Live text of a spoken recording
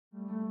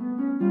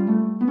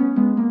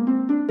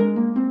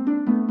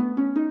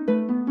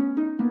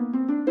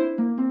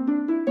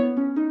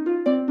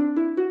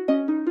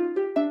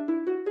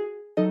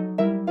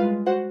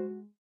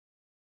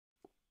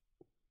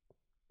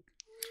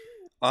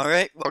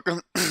Alright,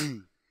 welcome.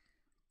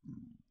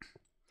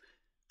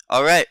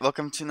 Alright,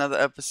 welcome to another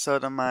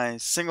episode of my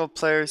single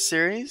player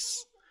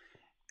series.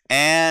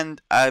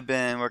 And I've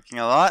been working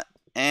a lot.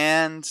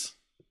 And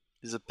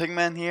there's a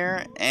pigman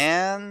here.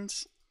 And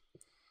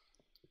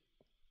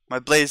my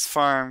blaze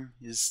farm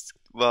is,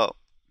 well,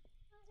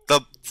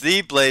 the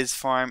blaze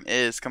farm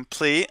is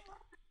complete.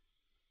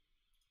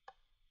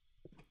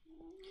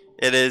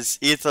 It is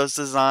Ethos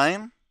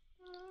design,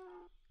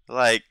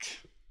 like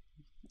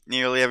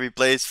nearly every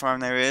blaze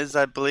farm there is,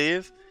 I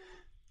believe.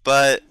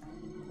 But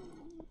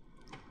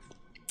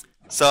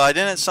so I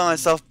didn't show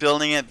myself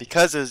building it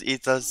because it was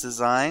Ethos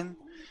design,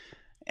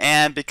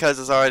 and because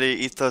there's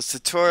already Ethos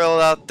tutorial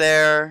out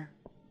there.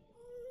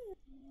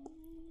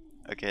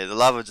 Okay, the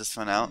lava just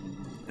went out.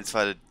 It's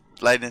why the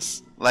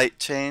light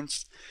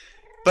changed.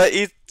 But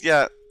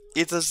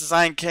Ethos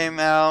design came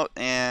out,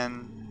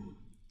 and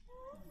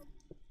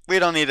we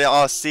don't need to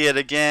all see it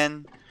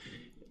again.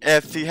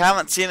 If you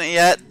haven't seen it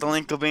yet, the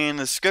link will be in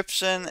the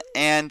description,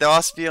 and there'll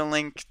also be a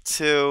link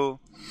to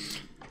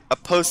a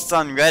post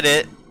on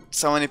Reddit.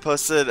 Somebody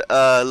posted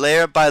a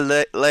layer by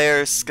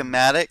layer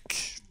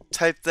schematic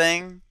type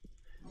thing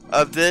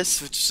of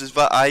this, which is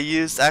what I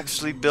used to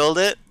actually build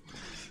it.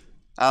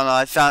 I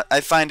don't know, I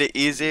find it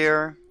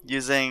easier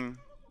using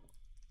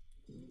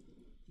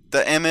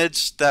the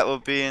image that will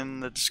be in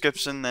the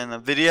description than the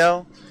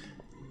video.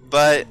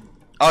 But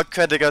all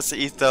credit goes to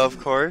Etho, of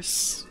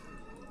course.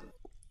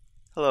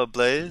 Hello,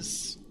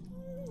 Blaze.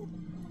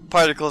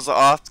 Particles are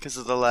off because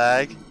of the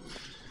lag.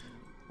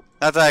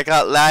 Not that I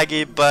got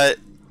laggy, but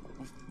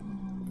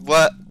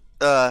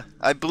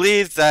I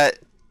believe that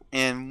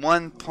in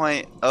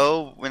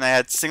 1.0, when I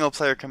had single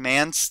player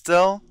commands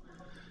still,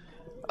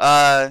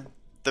 the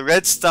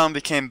redstone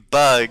became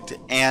bugged,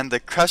 and the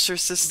crusher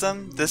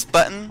system, this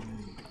button,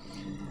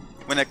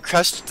 when it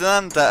crushed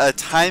them, the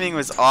timing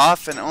was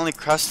off, and it only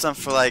crushed them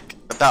for like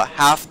about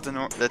half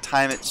the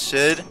time it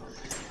should.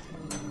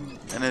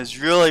 And it was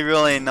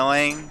really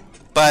annoying.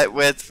 But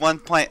with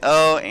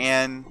 1.0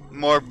 and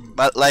more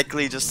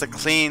likely just a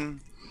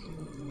clean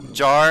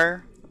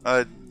jar,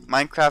 a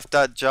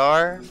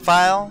Minecraft.jar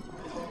file,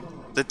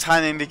 the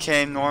timing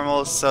became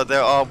normal, so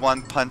they're all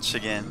one punch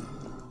again.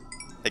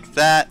 Like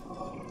that.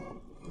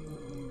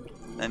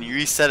 Then you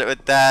reset it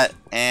with that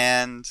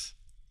and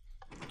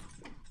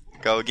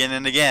go again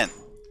and again.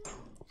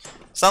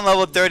 So I'm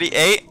level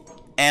 38,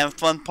 and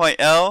with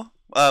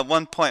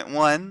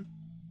 1.1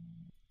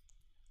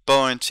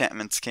 bow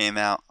enchantments came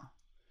out.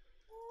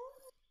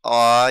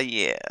 Aw,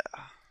 yeah.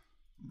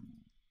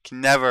 Can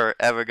never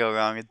ever go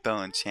wrong with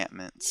bow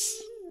enchantments.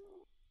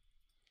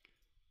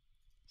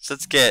 So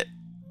let's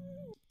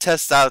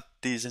test out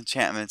these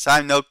enchantments. I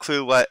have no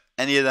clue what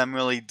any of them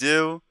really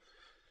do.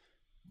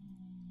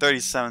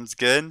 37's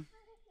good.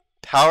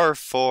 Power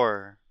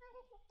 4.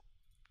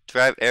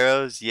 Drive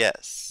arrows,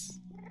 yes.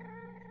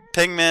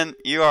 Pigman,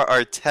 you are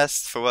our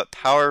test for what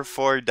Power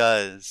 4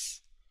 does.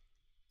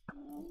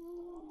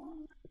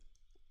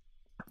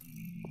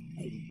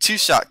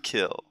 2-shot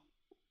kill.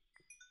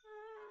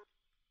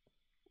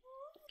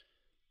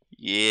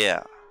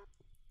 Yeah.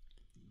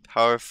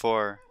 Power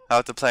 4. I'll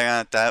have to play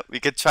around with that.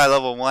 We could try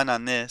level 1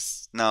 on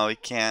this. No, we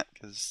can't,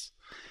 because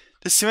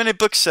there's too many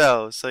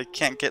bookshelves, so you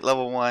can't get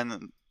level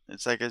 1.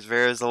 It's like as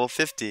rare as level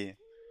 50.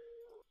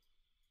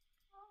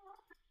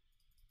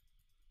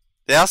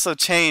 They also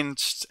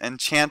changed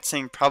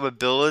enchanting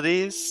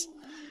probabilities.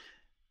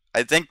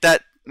 I think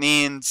that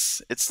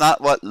means it's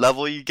not what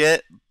level you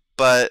get,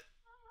 but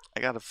I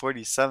got a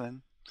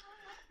 47.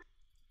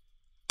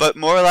 But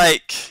more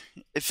like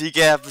if you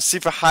get a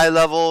super high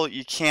level,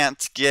 you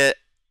can't get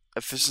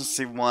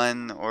efficiency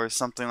 1 or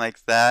something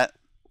like that.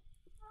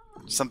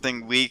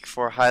 Something weak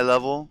for high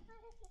level.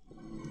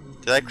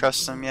 Did I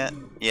crush them yet?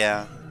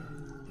 Yeah.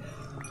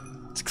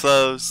 It's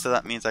closed, so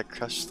that means I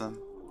crushed them.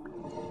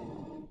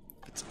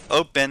 If it's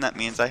open, that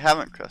means I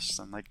haven't crushed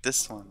them, like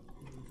this one.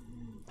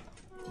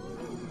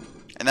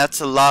 And that's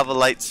a lava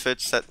light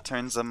switch that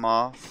turns them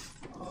off.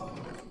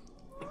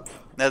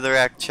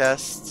 Netherrack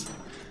chest.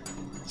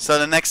 So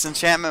the next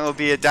enchantment will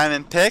be a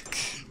diamond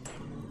pick.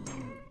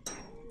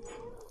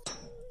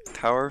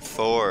 Power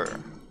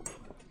 4.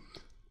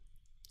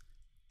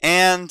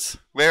 And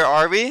where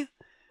are we?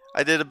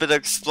 I did a bit of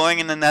exploring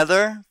in the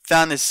nether.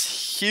 Found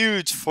this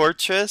huge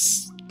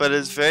fortress, but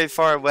it's very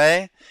far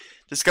away.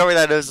 Discovered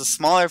that there was a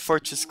smaller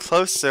fortress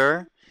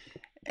closer.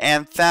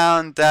 And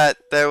found that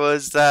there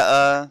was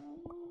the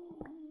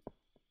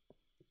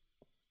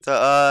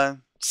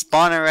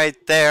spawner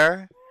right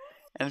there.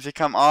 And if you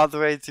come all the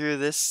way through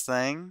this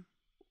thing,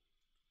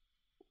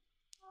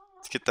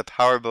 let's get the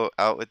power boat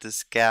out with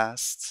this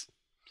ghast.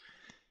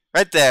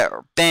 Right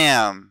there,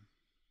 bam,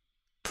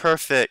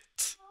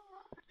 perfect.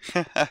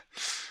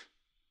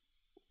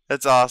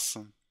 That's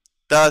awesome.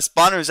 The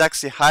spawner is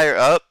actually higher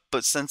up,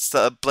 but since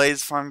the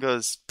blaze farm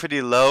goes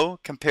pretty low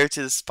compared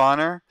to the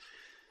spawner,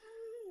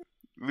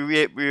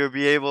 we will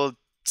be able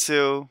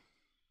to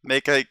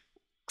make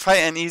quite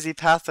an easy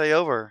pathway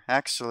over,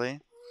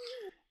 actually.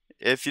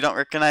 If you don't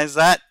recognize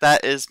that,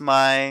 that is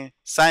my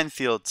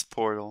Signfields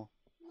portal.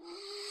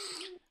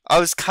 I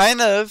was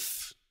kind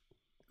of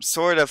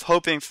sort of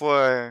hoping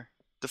to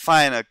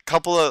find a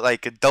couple of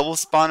like a double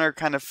spawner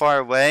kind of far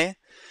away,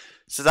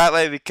 so that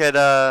way we could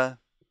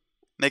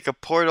make a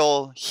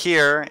portal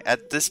here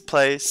at this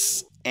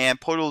place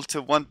and portal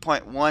to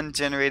 1.1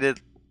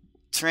 generated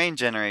terrain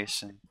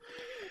generation,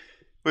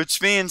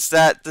 which means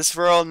that this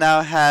world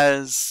now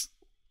has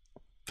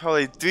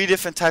probably 3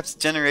 different types of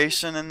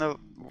generation in the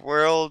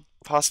world,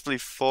 possibly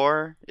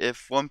 4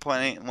 if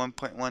 1.8 and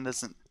 1.1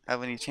 doesn't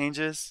have any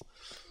changes.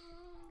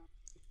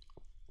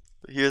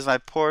 But here's my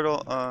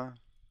portal,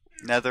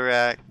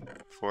 netherrack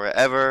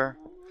forever,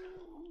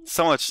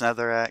 so much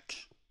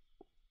netherrack.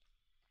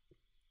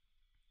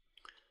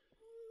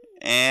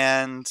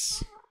 And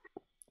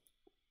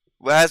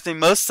what has me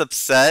most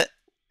upset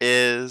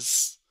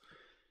is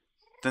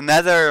the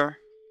nether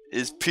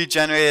is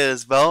pre-generated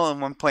as well in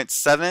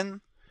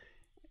 1.7.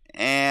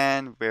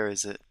 And where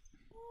is it?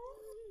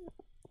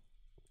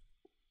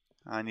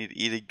 I need to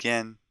eat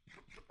again.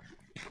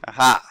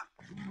 Aha!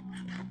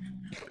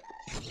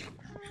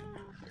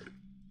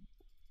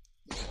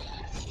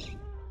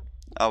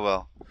 Oh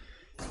well.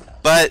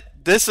 But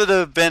this would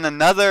have been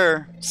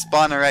another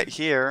spawner right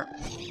here.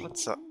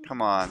 What's up? Come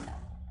on.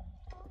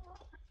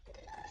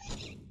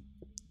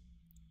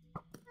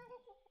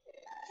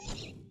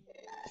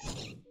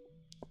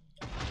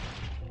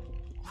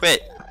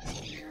 Quit.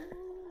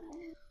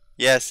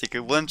 Yes, you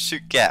could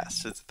one-shoot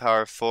gas with the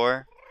power of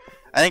 4.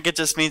 I think it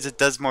just means it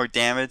does more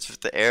damage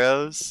with the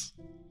arrows.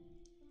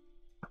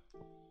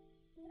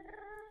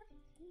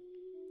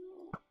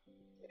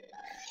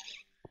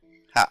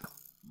 Ha.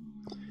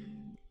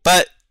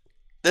 But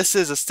this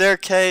is a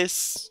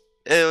staircase.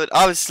 It would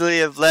obviously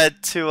have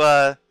led to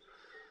a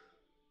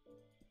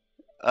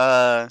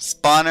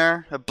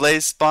spawner, a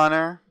blaze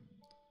spawner.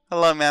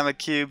 Hello, Magma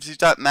Cubes. You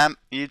dropped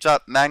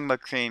magma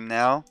cream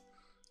now.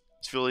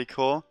 It's really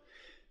cool.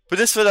 But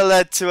this would have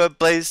led to a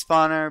blaze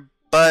spawner,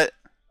 but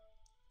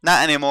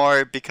not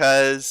anymore,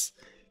 because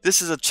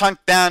this is a chunk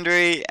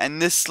boundary,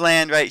 and this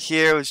land right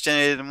here was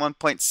generated in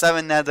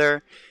 1.7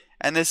 nether,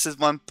 and this is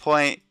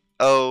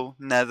 1.0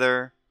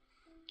 nether.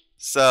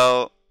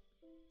 So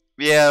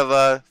we have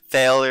a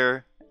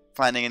failure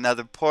finding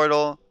another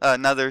portal,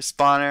 another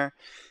spawner.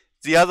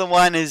 The other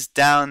one is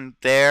down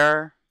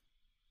there,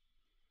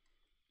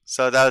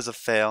 so that was a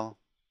fail.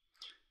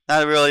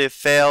 Not really a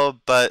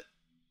fail, but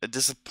a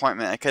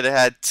disappointment. I could have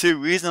had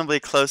 2 reasonably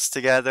close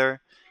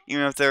together,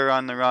 even if they were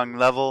on the wrong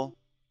level.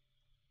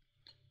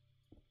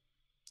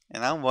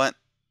 And I want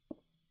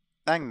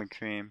magma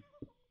cream.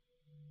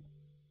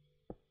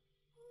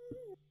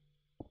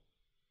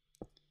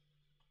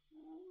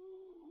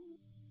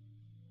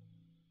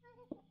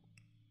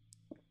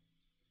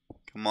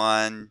 Come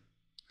on.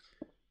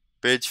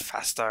 Bridge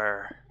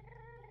faster.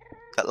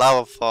 That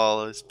lava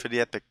fall is pretty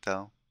epic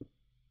though.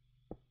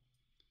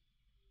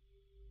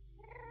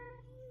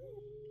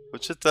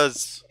 Which it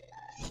does.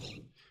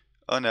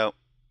 Oh no.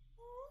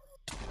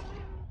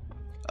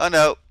 Oh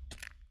no.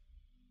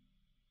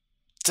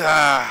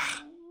 Duh.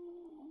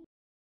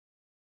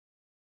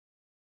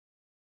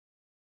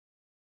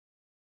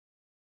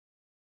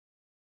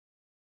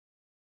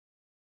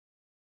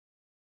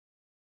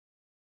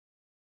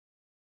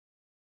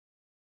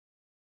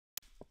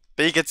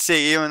 But you can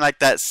see even like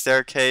that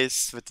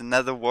staircase with the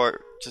nether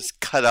wart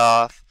just cut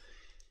off.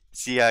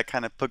 See, I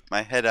kind of poked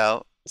my head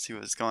out, see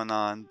what's going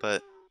on,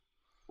 but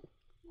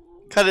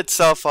cut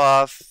itself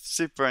off.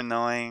 Super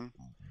annoying.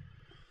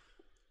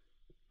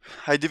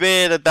 I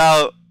debated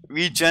about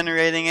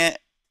regenerating it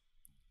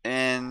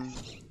and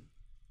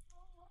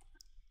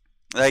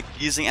like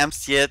using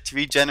MCA to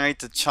regenerate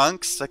the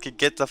chunks so I could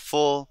get the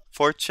full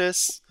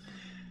fortress.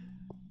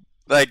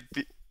 Like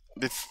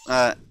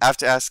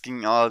after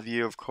asking all of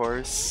you, of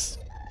course.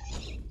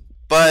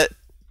 But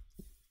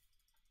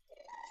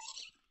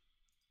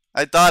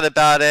I thought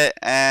about it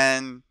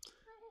and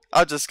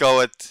I'll just go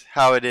with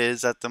how it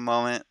is at the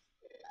moment.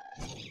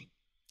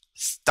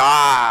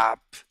 Stop!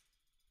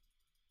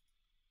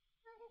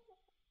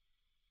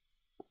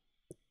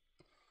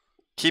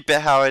 Keep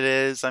it how it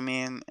is, I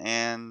mean,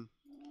 and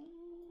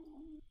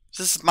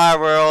this is my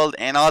world,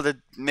 and all the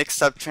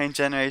mixed up train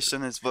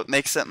generation is what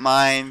makes it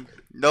mine.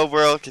 No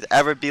world could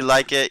ever be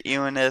like it,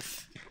 even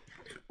if,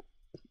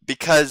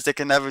 because they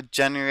can never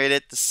generate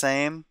it the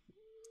same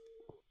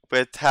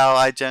with how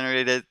I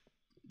generated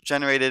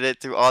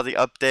it through all the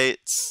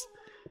updates,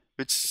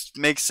 which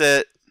makes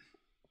it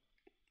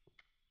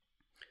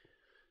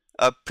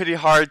pretty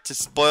hard to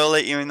spoil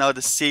it, even though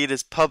the seed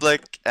is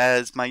public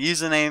as my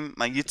username,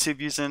 my YouTube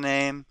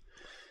username.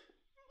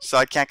 So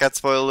I can't get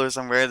spoilers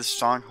on where the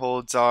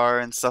strongholds are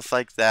and stuff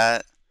like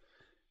that.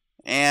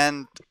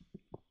 And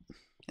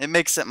it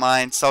makes it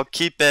mine, so I'll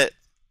keep it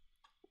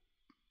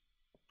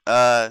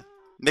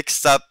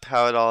mixed up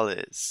how it all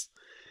is.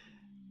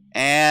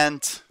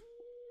 And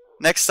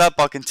next up,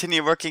 I'll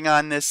continue working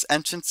on this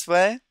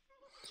entranceway.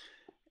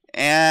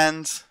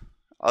 And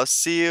I'll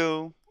see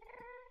you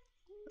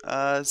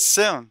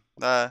soon,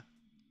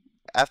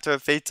 after a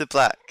fade to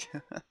black.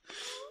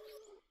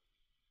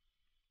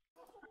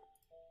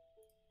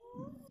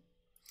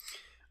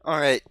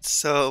 Alright,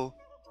 so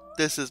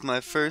this is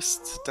my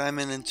first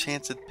diamond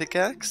enchanted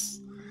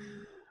pickaxe.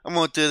 I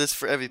won't do this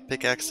for every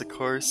pickaxe, of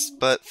course,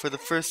 but for the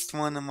first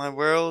one in my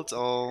world,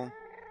 I'll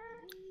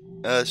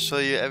show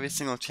you every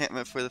single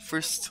enchantment for the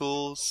first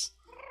tools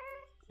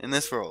in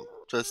this world,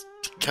 just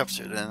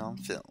captured and on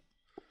film.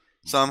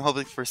 So I'm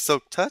hoping for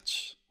Silk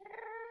Touch.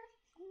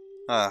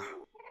 Well,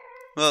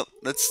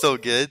 that's still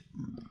good,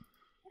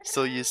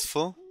 still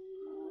useful.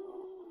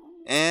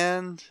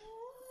 And,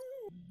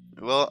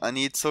 well, I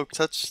need Silk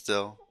Touch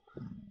still.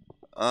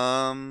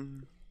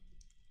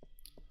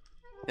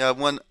 Yeah, I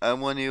want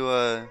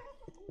to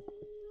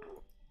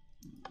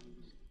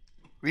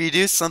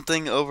redo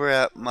something over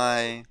at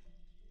my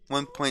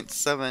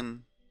 1.7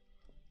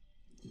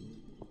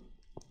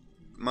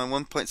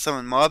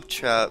 mob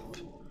trap,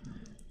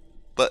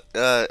 but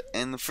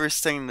and the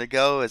first thing to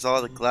go is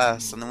all the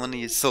glass, and I want to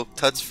use Silk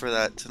Touch for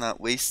that to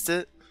not waste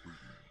it.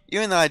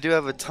 Even though I do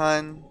have a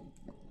ton,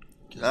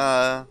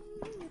 I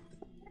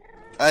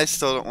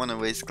still don't want to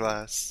waste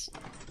glass.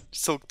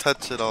 Silk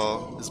Touch it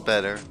all is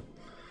better.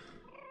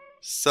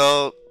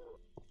 So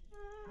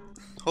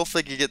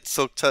hopefully I can get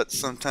Silk Touch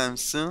sometime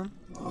soon.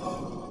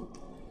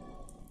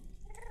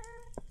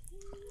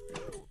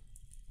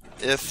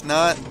 If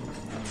not,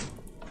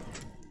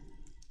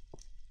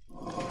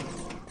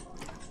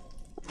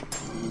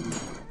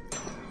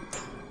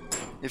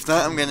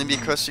 I'm going to be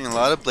crushing a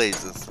lot of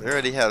blazes. I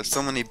already have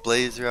so many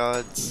blaze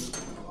rods.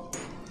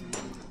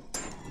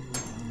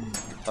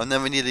 I'll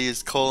never need to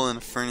use coal in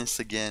a furnace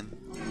again.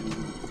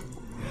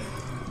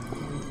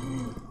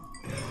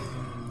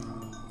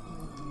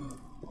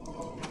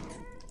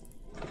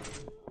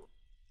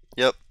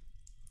 Yep.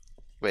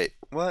 Wait,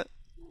 what?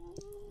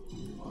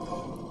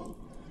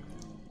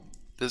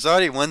 There's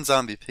already one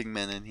zombie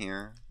pigman in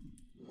here.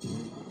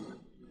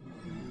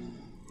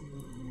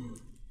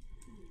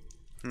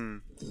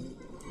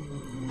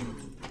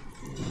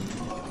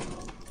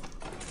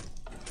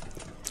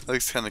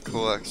 Looks kind of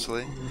cool,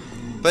 actually.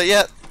 But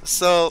yeah,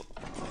 so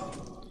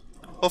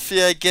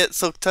hopefully I get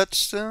Silk Touch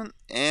soon,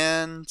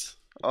 and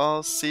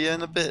I'll see you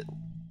in a bit.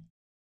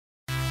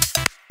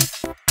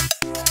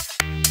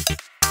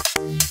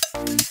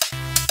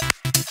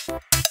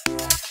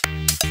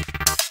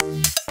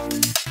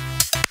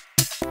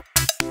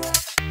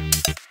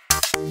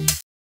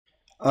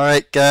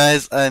 Alright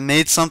guys, I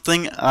made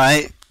something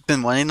I've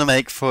been wanting to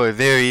make for a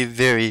very,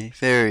 very,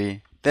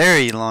 very,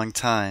 very long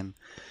time.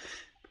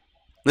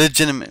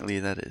 Legitimately,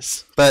 that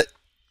is. But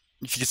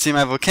if you can see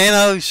my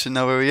volcano, you should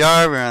know where we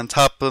are. We're on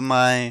top of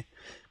my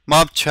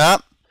mob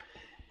trap.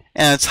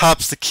 And on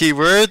top's the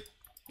keyword.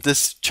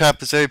 This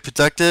trap is very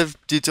productive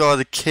due to all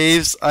the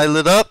caves I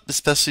lit up,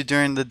 especially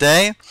during the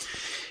day.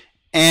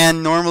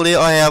 And normally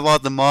I have all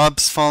the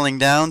mobs falling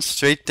down,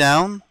 straight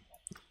down,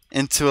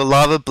 into a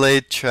lava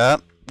blade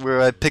trap, where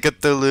I pick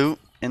up the loot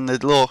in the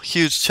little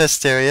huge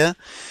chest area.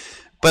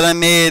 But I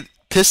made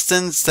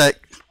pistons that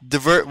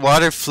divert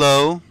water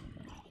flow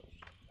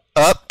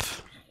up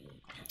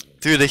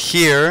through to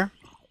here,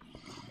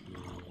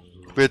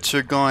 which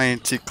are going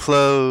to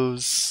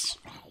close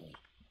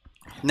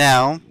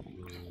now.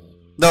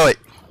 No, wait.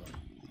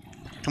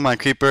 Come on,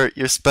 creeper,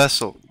 you're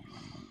special.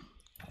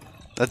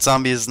 That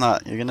zombie is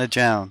not. You're gonna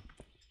drown.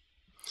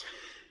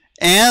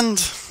 And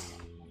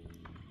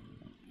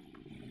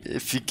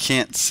if you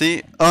can't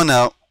see, oh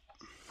no,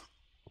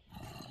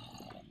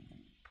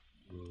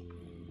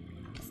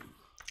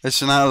 I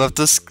should not let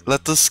the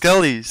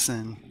skellies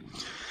in.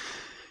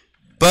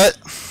 But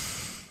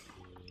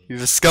you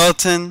have a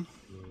skeleton,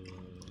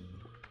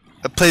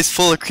 a place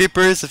full of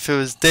creepers if it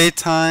was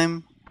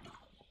daytime,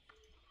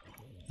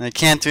 and I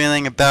can't do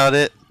anything about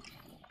it.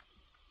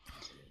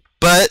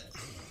 But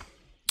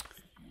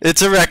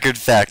it's a record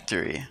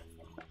factory.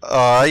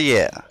 Oh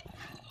yeah.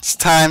 It's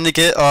time to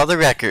get all the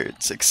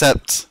records,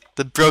 except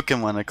the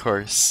broken one, of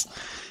course.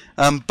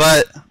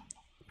 But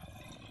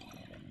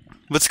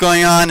what's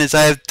going on is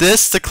I have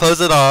this to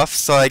close it off,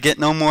 so I get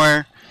no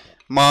more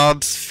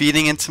mobs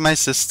feeding into my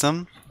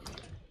system,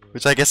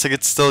 which I guess I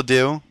could still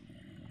do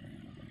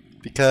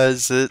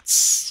because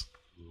it's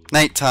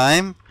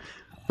nighttime,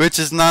 which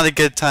is not a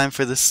good time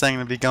for this thing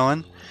to be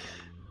going.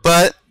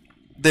 But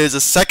there's a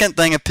second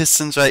thing of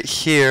pistons right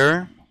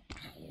here.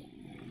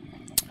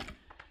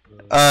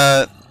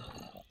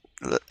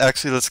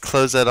 Actually, let's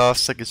close that off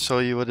so I can show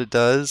you what it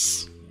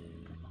does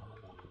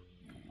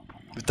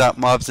without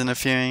mobs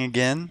interfering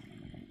again.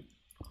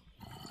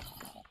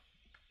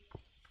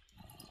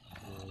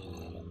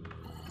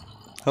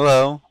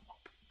 Hello.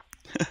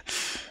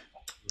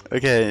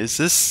 Okay, is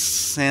this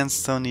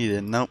sandstone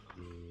needed? Nope.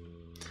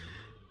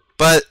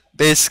 But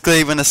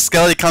basically, when a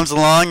skelly comes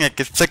along, I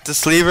can flick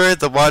this lever,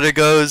 the water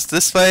goes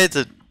this way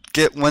to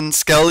get one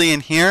skelly in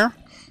here.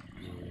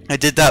 I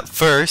did that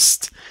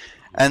first,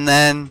 and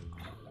then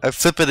I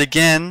flip it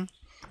again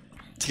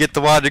to get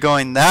the water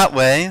going that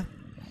way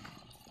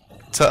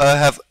to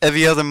have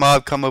every other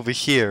mob come over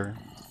here.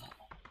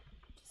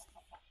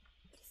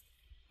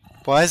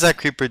 Why is that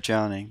creeper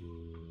drowning?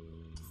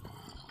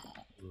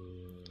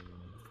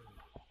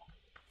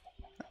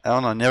 I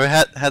don't know, never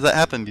had that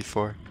happen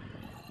before.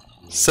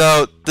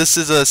 So this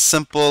is a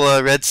simple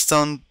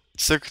redstone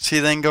circuitry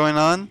thing going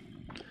on.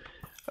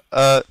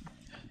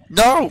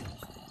 No!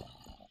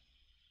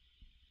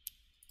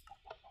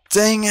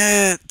 Dang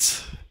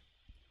it!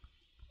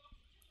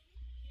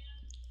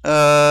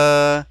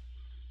 I'll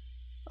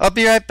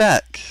be right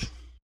back.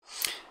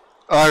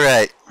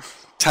 Alright,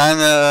 time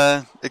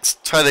to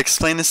try to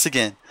explain this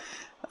again.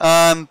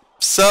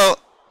 So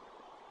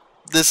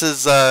this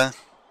is a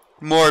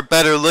more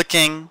better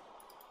looking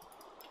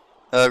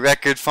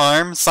record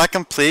farm. It's not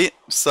complete,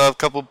 so I have a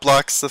couple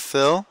blocks to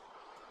fill.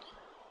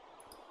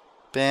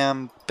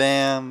 Bam,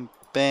 bam,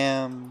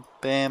 bam,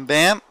 bam,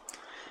 bam.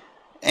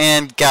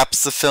 And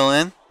gaps to fill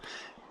in.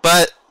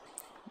 But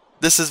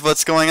this is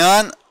what's going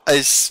on.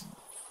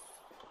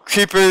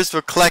 Creepers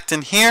will collect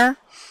in here.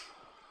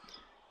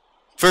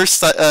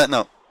 First,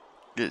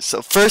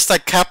 first I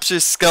capture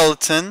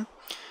skeleton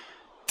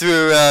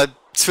through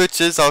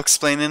switches. I'll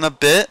explain in a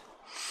bit.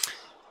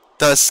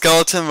 The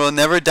skeleton will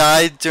never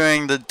die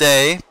during the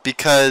day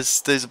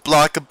because there's a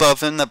block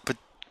above him that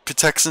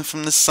protects him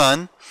from the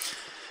sun.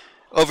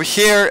 Over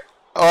here,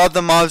 all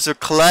the mobs will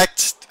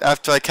collect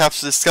after I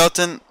capture the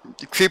skeleton.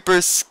 The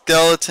creepers,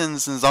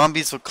 skeletons, and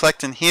zombies will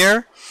collect in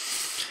here.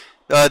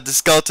 The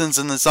skeletons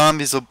and the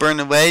zombies will burn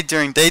away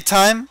during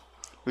daytime,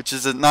 which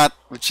is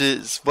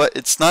what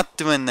it's not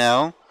doing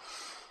now.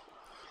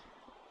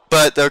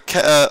 But they'll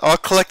all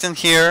collect in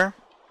here,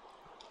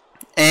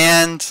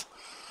 and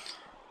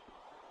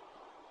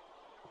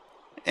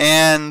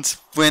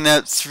when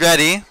it's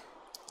ready,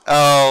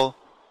 I'll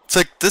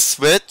click this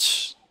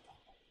switch,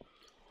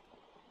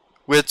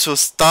 which will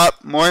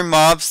stop more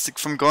mobs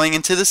from going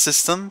into the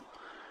system.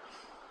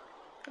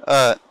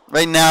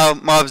 Right now,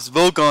 mobs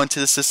will go into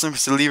the system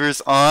because the lever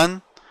is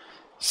on.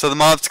 So the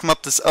mobs come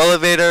up this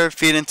elevator,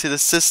 feed into the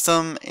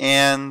system,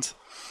 and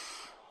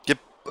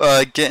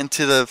get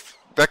into the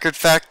record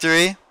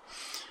factory.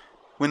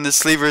 When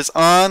this lever is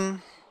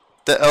on,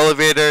 the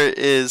elevator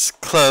is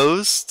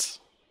closed.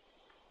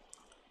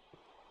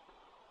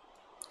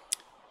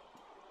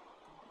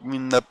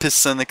 When the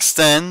piston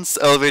extends,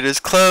 the elevator is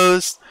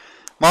closed.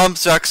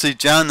 Mobs actually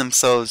drown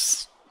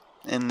themselves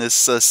in this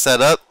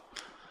setup,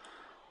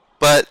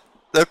 but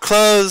they're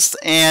closed,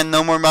 and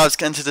no more mobs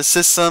get into the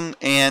system,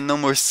 and no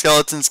more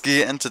skeletons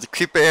get into the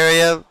creeper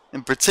area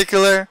in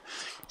particular.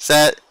 So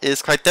that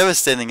is quite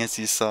devastating, as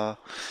you saw.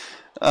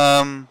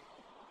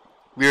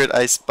 Weird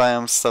ice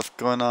biome stuff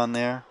going on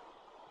there.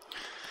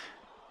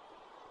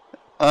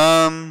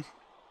 So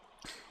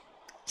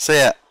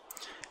yeah,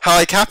 how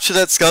I capture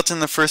that skeleton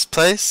in the first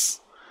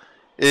place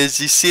is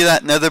you see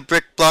that nether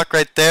brick block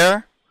right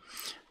there.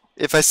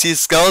 If I see a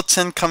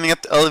skeleton coming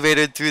up the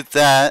elevator through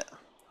that,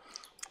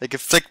 I can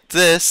flick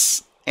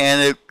this,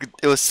 and it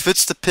will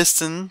switch the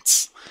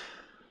pistons,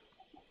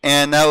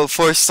 and that will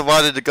force the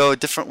water to go a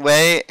different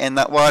way, and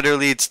that water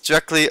leads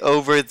directly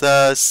over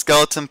the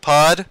skeleton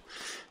pod.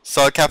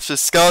 So I'll capture the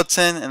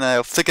skeleton, and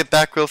I'll flick it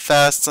back real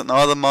fast, and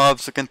all the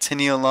mobs will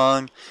continue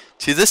along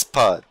to this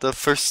pod, the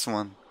first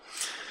one.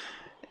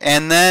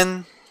 And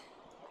then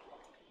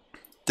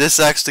this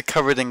is actually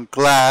covered in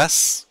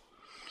glass,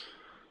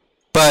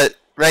 but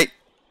right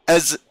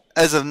as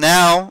of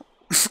now,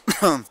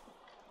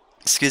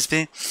 excuse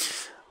me,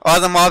 all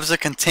the mobs are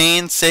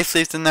contained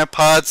safely within their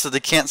pods, so they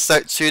can't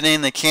start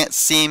shooting, they can't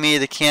see me,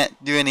 they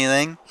can't do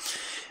anything.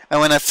 And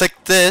when I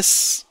flick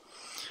this,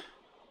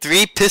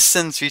 3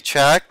 pistons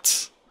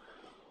retract.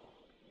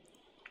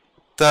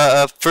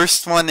 The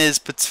first one is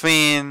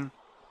between,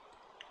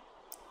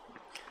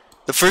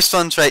 the first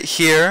one's right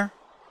here.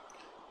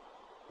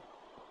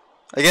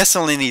 I guess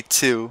I only need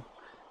 2,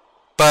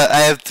 but I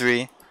have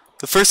 3.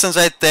 The first one's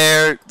right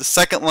there, the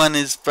second one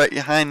is right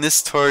behind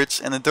this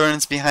torch, and the third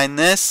one's behind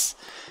this.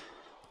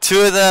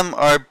 2 of them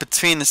are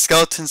between the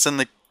skeletons and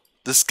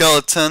the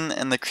skeleton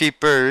and the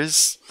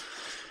creepers.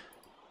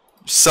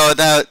 So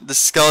now the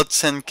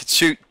skeleton could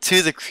shoot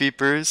to the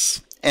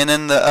creepers. And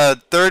then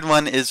the third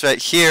one is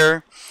right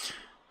here.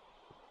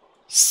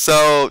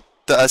 So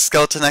the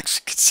skeleton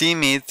actually could see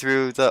me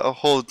through the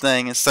whole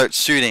thing and start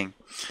shooting.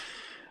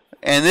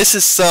 And this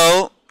is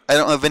so I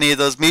don't have any of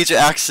those major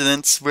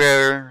accidents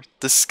where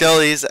the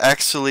skellies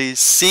actually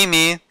see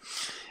me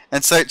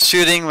and start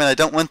shooting when I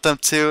don't want them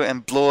to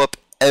and blow up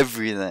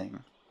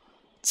everything.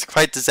 It's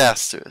quite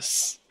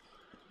disastrous.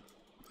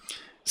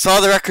 So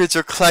all the records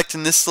are collected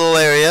in this little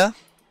area,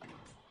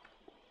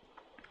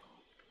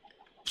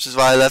 which is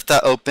why I left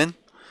that open.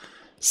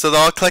 So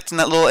they're all collected in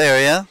that little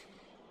area.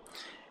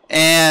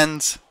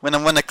 And when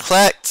I want to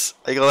collect,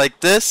 I go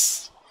like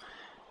this.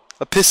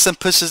 A piston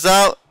pushes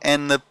out,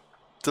 and the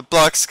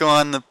blocks go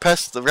on the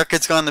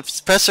records go on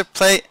the pressure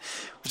plate,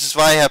 which is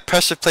why I have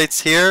pressure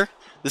plates here.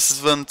 This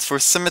is one for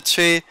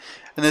symmetry,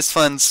 and this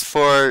one's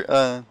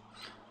for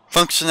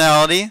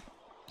functionality,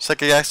 so I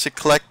can actually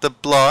collect the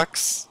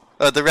blocks,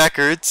 the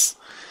records,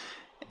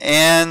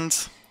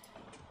 and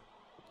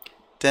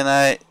then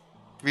I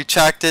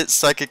retract it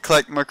so I can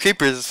collect more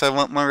creepers if I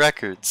want more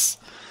records.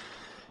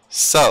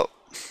 So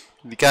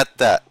we got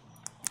that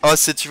all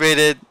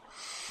situated.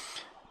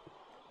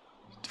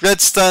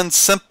 Redstone,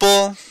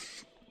 simple.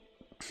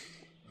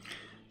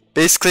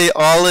 Basically,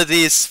 all of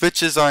these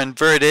switches are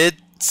inverted,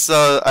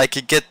 so I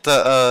could get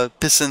the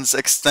pistons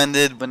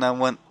extended when I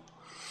want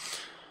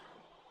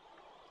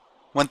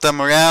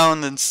them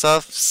around and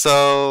stuff.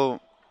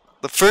 So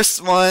the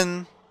first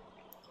one,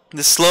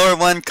 the slower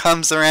one,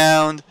 comes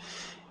around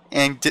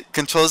and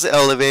controls the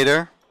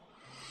elevator.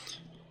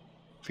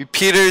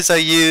 Repeaters I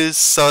use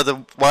so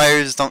the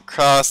wires don't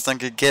cross, and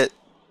could get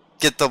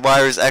the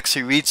wires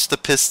actually reach the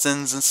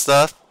pistons and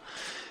stuff.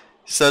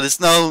 So there's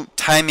no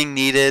timing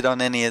needed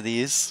on any of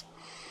these.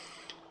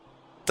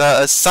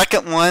 The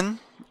second one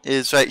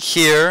is right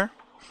here,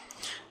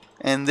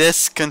 and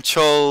this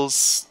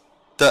controls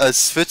the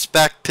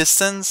switchback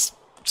pistons,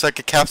 so I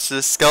could capture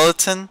the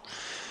skeleton.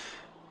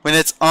 When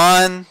it's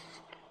on,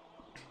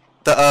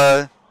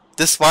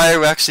 this wire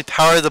will actually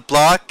power the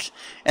block,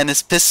 and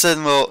this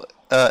piston will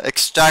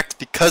extract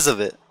because of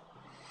it,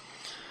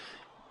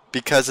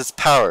 because it's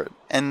powered.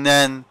 And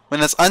then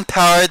when it's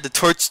unpowered, the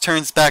torch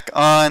turns back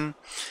on.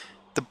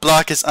 The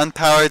block is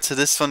unpowered, so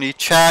this one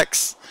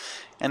retracts,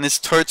 and this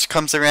torch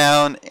comes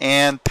around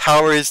and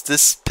powers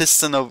this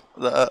piston of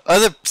the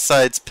other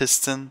side's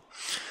piston,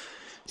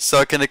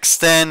 so it can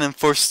extend and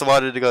force the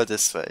water to go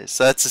this way.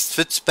 So that's a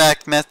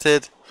switchback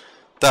method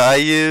that I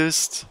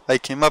used. I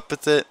came up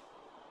with it.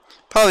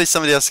 Probably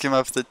somebody else came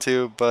up with it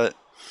too, but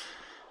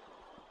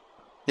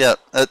yeah,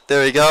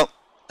 there we go.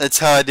 That's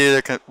how I do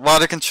the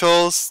water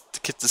controls to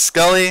get the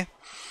Scully.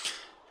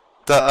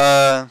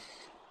 The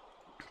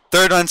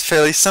third one's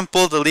fairly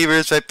simple. The lever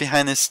is right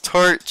behind this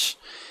torch,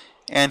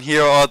 and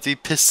here are all the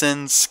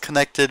pistons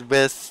connected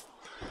with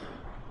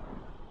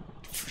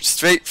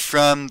straight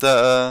from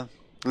the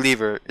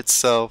lever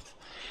itself.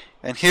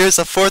 And here's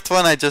a fourth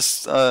one I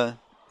just kind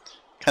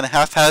of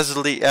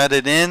haphazardly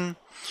added in.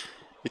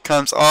 It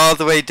comes all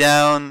the way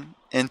down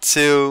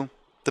into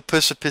the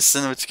pusher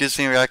piston, which gives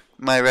me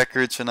my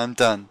records when I'm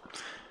done,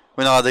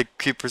 when all the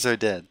creepers are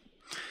dead.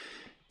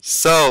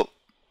 So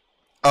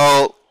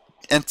I'll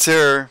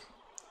enter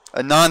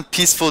a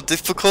non-peaceful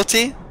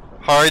difficulty,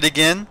 hard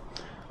again.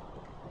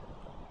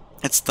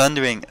 It's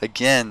thundering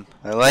again.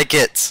 I like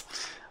it.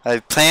 I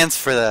have plans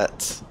for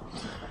that.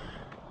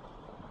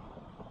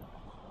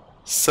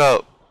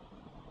 So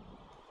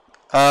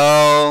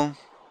I'll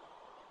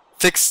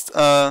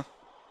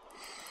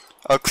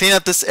clean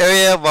up this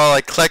area while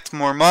I collect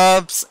more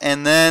mobs,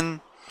 and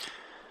then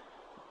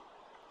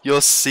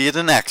you'll see it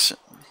in action.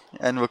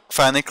 And we'll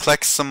finally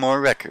collect some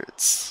more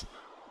records.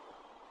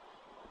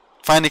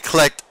 Finally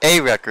collect a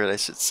record, I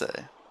should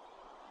say.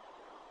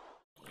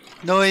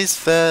 Noise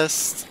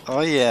fest.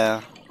 Oh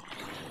yeah.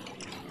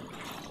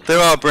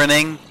 They're all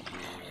burning.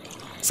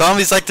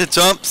 Zombies like to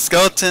jump.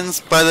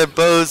 Skeletons by their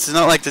bows do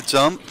not like to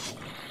jump.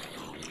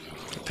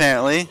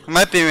 Apparently. It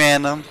might be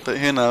random, but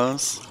who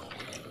knows.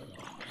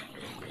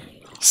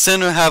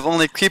 Soon we'll have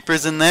only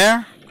creepers in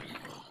there.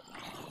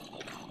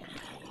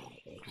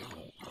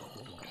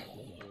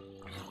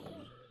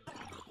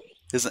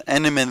 There's an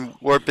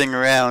enderman warping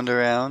around.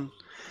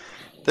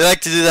 They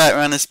like to do that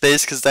around this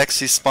base because they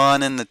actually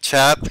spawn in the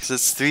trap because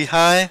it's 3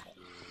 high.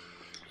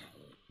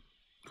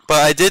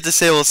 But I did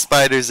disable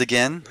spiders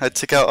again. I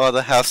took out all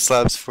the half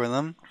slabs for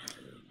them.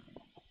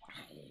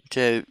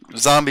 Okay,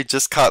 zombie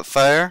just caught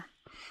fire.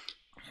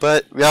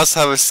 But we also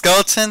have a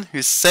skeleton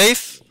who's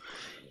safe.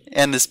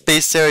 And this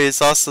base area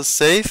is also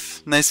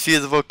safe. Nice view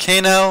of the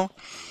volcano.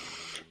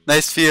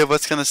 Nice view of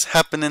what's going to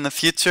happen in the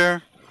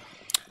future.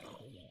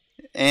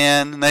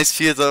 And nice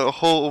view of the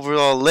whole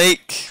overall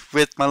lake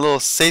with my little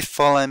safe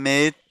fall I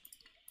made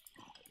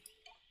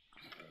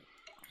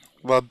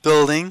while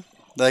building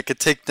that I could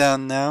take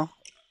down now.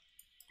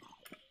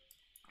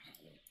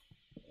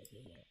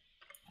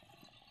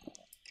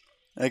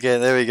 Okay,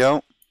 there we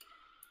go.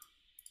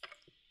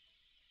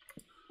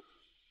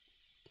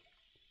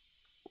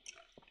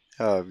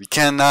 Oh, we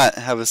cannot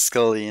have a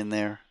Scully in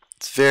there.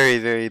 It's very,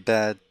 very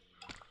bad.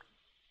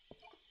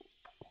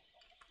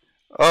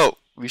 Oh,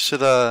 we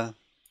should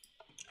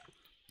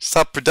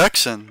stop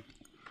production.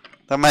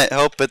 That might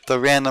help with the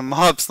random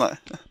mobs not.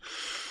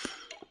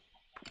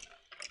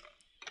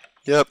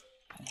 Yep.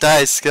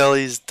 Die,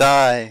 Skellies,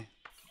 die.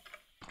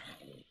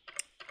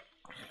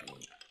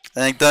 I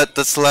think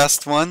that's the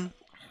last one.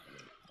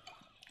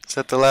 Is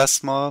that the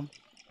last mob?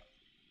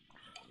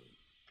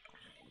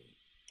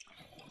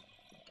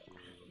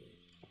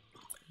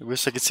 I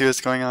wish I could see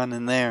what's going on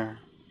in there.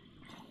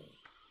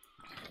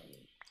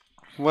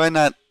 Why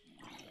not?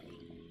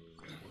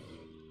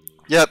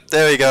 Yep,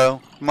 there we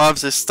go.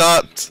 Mobs are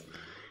stopped.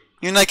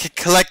 Even I could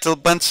collect a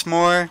bunch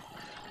more.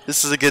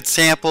 This is a good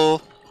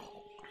sample.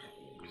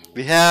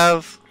 We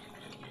have.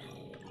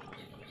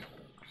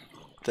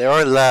 They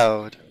are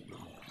loud.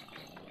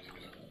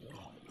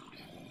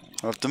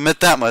 I'll have to admit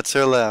that much,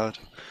 they're loud.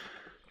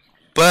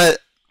 But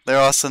they're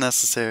also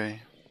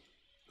necessary.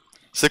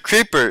 So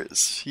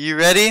creepers, you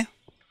ready?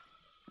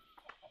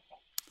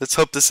 Let's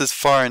hope this is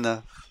far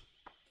enough.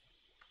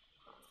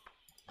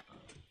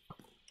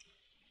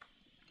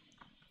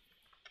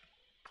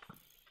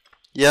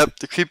 Yep,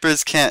 the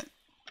creepers can't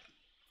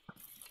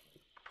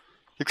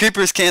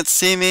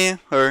see me,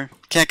 or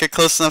can't get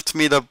close enough to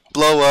me to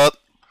blow up.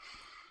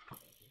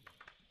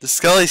 The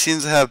skelly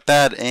seems to have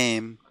bad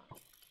aim.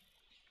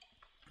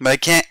 But I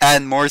can't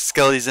add more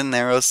skellies in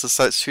there or else they'll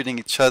start shooting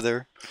each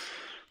other.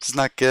 Which is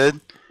not good.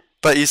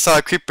 But you saw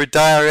a creeper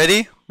die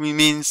already?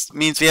 Means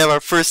we have our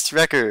first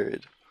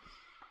record.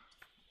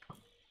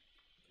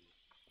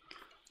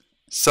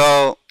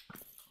 So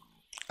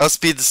I'll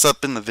speed this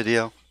up in the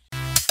video.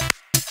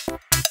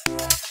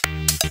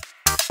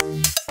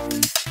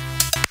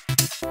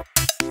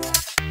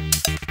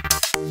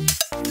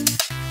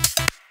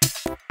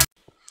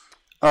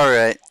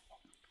 Alright.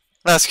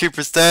 Last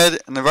creeper's dead,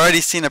 and I've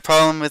already seen a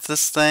problem with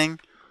this thing.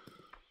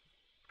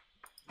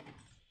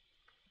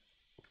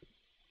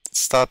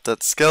 Stop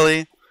that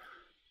skelly.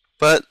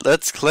 But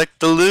let's collect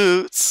the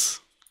loot.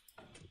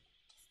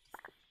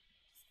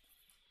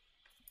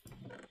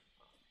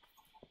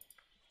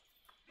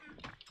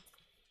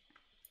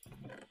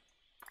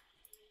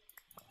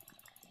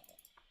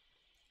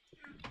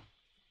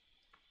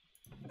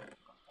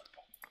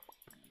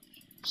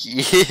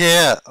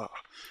 Yeah!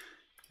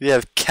 We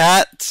have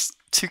cats,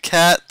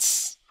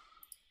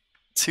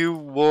 2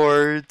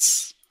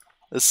 wards,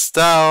 a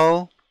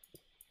stowel,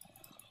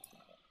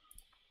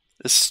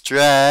 a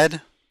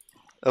strad,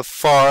 a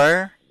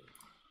far,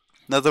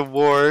 another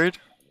ward,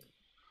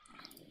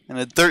 and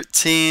a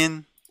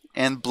 13,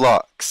 and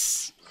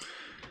blocks.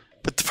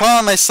 But the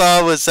problem I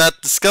saw was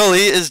that the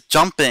skelly is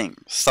jumping.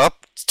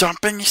 Stop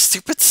jumping, you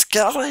stupid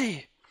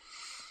skelly!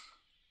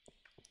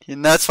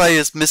 And that's why he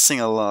was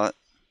missing a lot.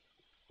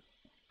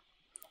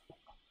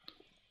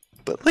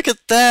 But look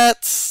at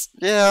that!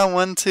 Yeah,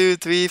 1, 2,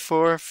 3,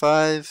 4,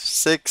 5,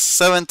 6,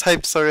 7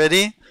 types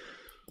already.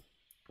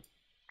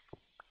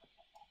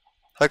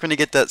 How can you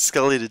get that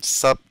skelly to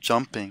stop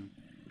jumping?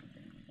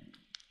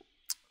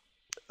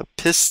 A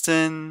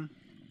piston.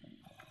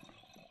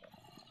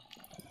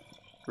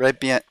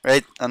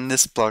 Right on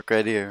this block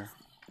right here.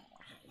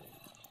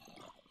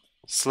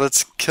 So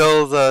let's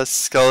kill the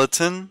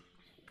skeleton.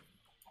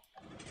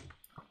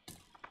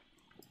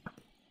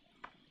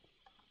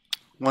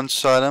 One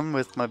shot him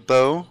with my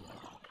bow.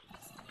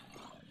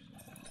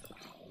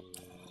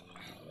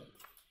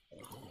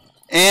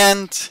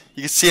 And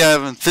you can see I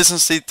have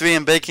efficiency 3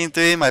 and baking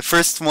 3, my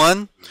first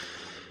one.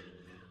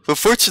 For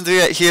fortune 3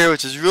 right here,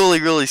 which is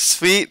really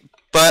sweet,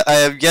 but I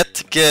have yet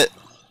to get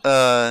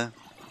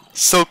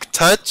soak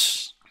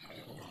touch,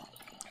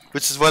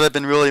 which is what I've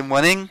been really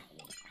wanting.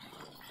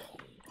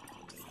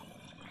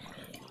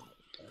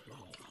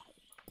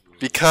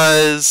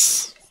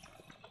 Because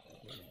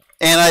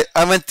and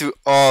I went through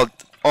all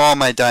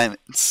my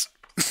diamonds.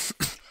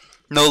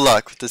 No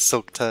luck with the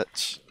silk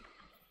touch.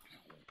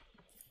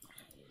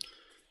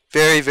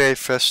 Very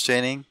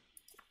frustrating.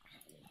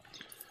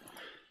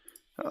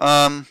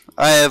 I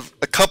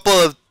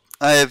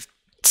have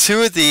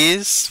 2 of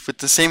these with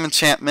the same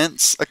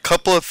enchantments, a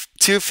couple of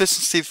 2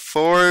 efficiency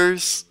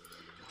 4s,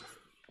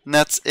 and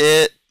that's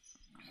it.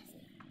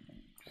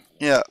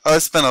 Yeah, I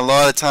spent a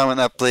lot of time on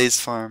that blaze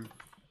farm.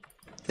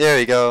 There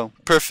we go,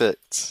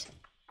 perfect.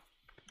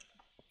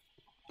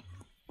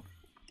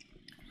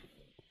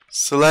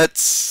 So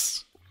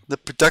let's the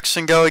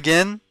production go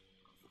again.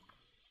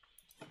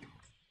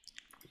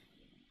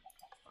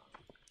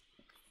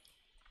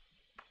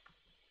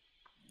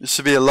 There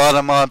should be a lot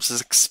of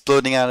mobs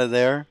exploding out of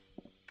there.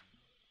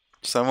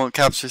 So I won't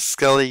capture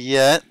Skelly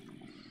yet.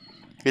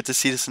 Get to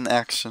see this in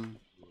action.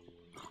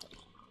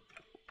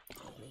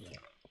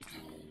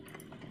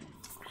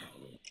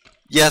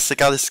 Yes, I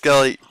got a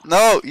Skelly.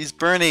 No, he's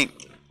burning.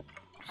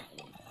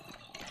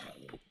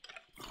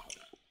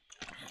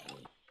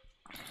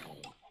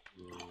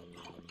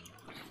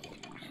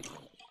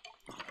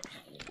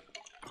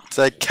 Did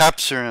I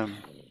capture him?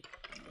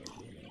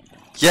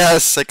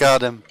 Yes, I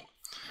got him.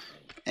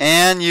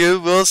 And you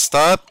will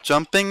stop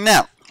jumping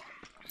now.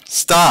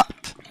 Stop.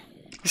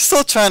 You're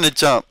still trying to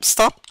jump.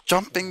 Stop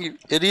jumping, you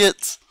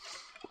idiots.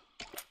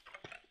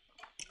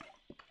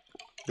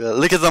 Yeah,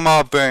 look at them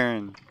all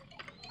burn.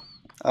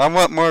 I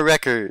want more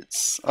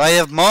records. I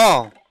have them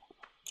all.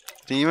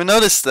 Didn't even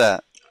notice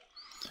that.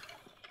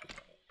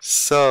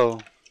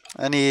 So,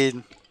 I'll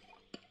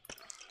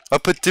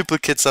put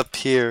duplicates up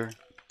here.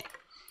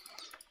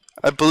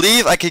 I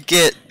believe I could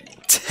get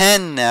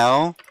 10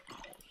 now.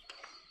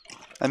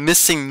 I'm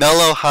missing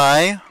Mellow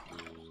High.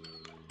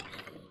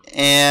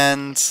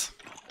 And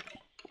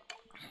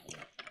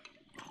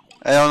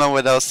I don't know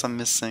what else I'm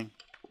missing.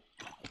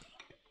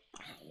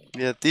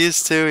 We have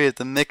these 2, we have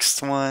the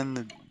mixed one,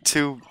 the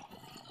 2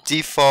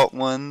 default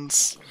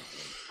ones.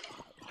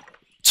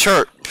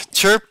 Chirp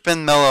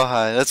and Mellow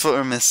High, that's what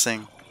we're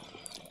missing.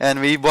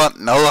 And we want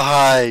Mellow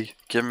High.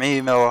 Give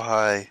me Mellow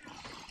High.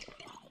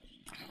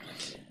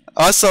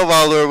 Also,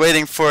 while we're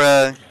waiting for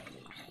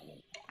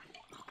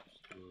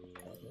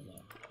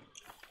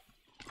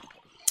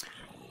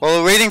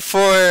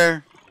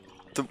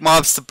the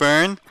mobs to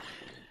burn,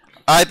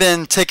 I've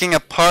been taking a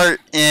part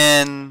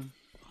in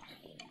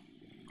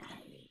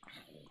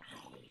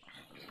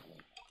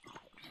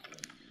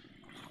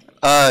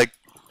a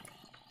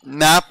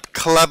map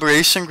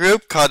collaboration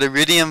group called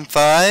Iridium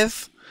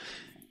 5.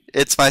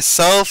 It's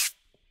myself,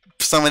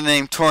 someone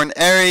named Torn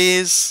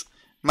Aries,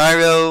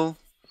 Myro,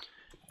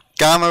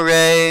 Gamma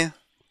Ray,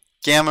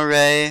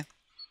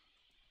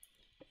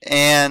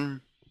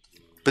 and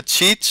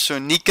Bachich or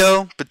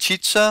Nico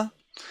Bachicha,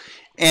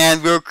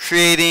 and we're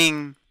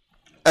creating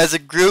as a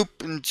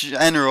group in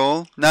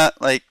general, not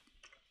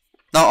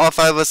all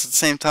 5 of us at the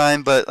same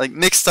time, but like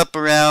mixed up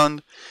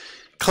around,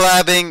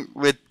 collabing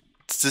with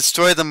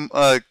Destroy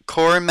the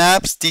Core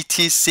Maps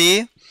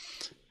DTC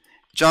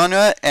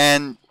genre.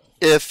 And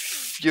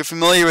if you're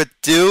familiar with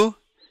Do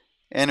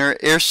and her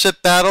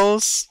airship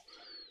battles,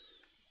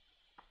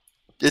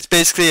 it's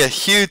basically a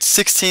huge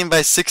 16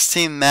 by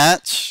 16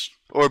 match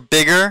or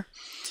bigger,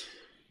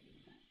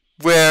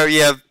 where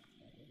you have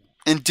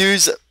in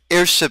Do's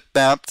airship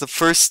map, the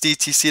first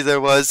DTC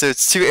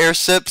there's 2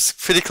 airships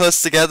pretty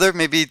close together,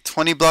 maybe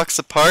 20 blocks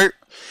apart,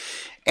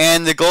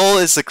 and the goal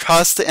is to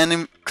cross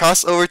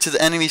over to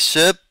the enemy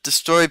ship,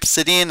 destroy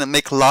obsidian, and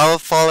make lava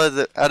fall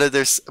out of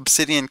their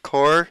obsidian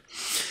core.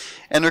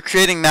 And we're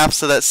creating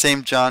maps of that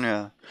same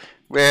genre,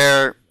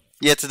 where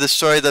you have to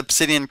destroy the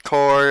obsidian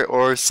core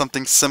or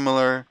something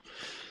similar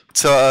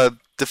to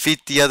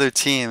defeat the other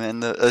team,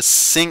 and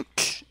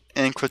sink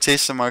in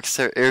quotation marks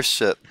their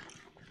airship.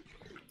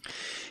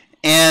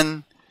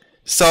 And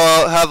so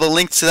I'll have a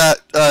link to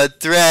that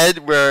thread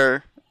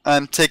where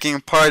I'm taking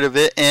part of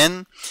it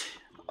in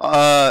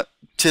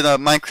to the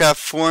Minecraft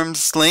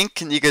forums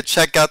link, and you can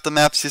check out the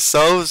maps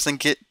yourselves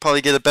and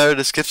probably get a better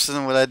description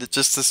than what I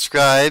just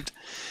described.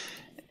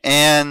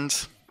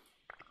 And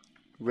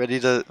ready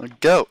to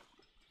go.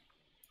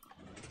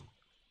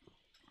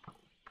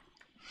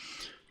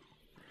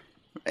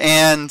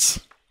 And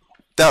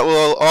that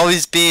will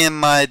always be in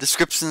my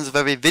descriptions of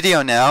every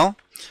video now.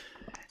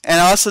 And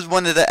I also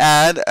wanted to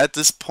add at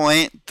this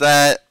point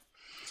that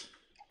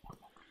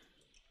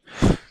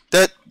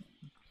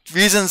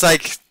reasons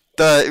like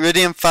the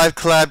Iridium 5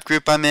 collab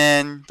group I'm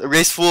in, the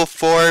Race Rule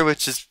 4,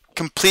 which is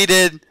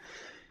completed,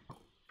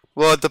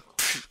 well, the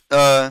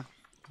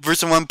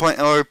version 1.0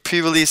 or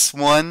pre-release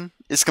 1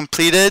 is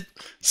completed,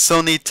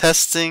 still need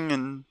testing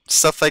and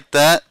stuff like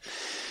that.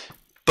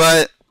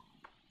 But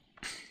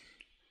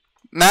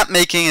map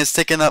making has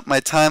taken up my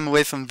time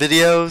away from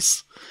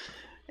videos,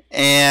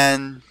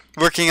 and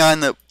working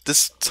on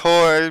this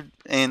tour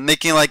and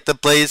making like the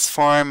Blaze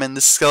farm and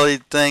the Skelly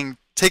thing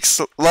takes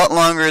a lot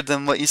longer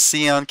than what you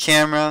see on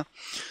camera.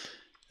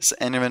 This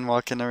Enderman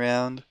walking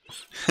around.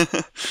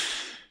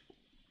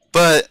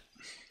 But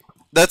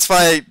that's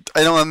why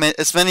I don't make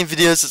as many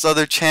videos as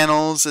other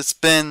channels. It's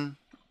been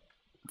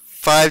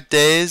 5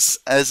 days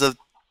as of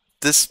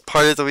this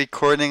part of the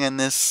recording in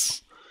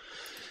this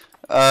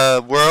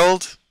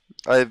world.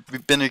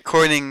 I've been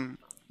recording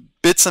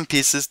bits and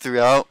pieces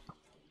throughout.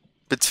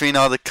 Between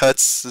all the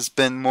cuts, it's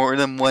been more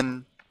than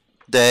 1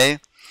 day.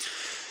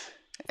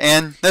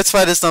 And that's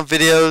why there's no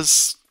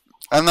videos.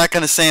 I'm not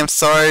going to say I'm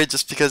sorry,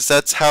 just because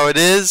that's how it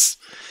is.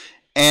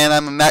 And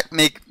I'm a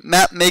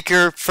map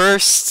maker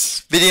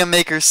first, video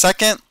maker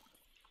second.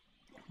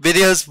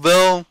 Videos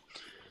will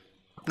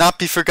not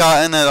be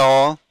forgotten at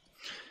all.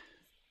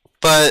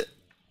 But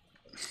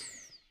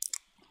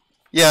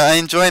yeah, I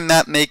enjoy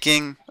map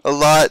making a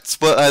lot.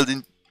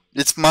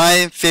 It's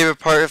my favorite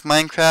part of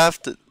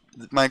Minecraft.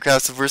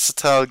 Minecraft's a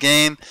versatile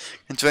game.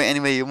 Enjoy it any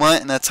way you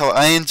want, and that's how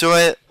I enjoy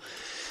it.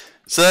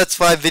 So that's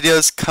why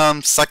videos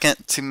come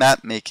second to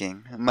map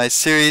making. My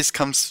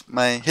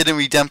Hidden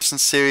Redemption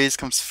series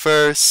comes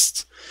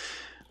first.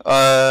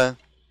 Iridium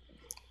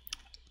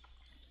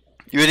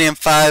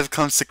 5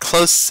 comes to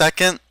close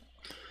second.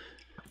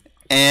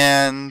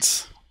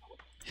 And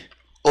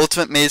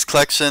Ultimate Maze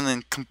Collection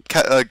and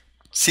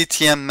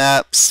CTM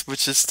maps,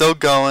 which is still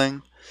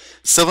going.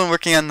 Still been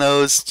working on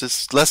those,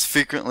 just less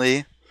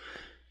frequently.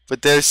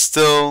 But they're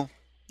still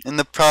in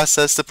the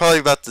process. They're probably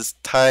about this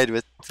tied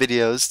with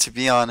videos, to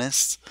be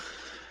honest.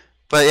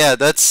 But yeah,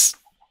 that's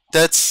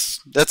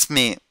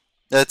me.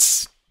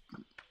 That's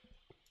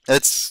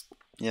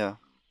yeah.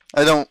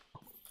 I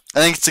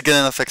think it's a good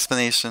enough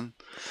explanation.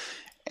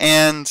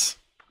 And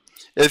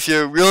if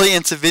you're really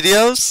into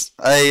videos,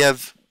 I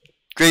have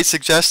great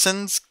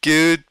suggestions.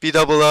 Good,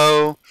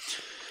 BOO,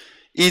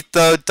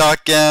 Etho,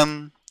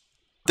 DocM.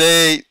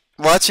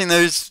 Watching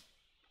those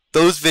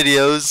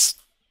videos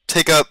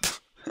take up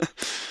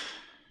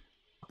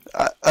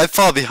I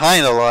fall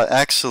behind a lot,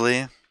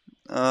 actually.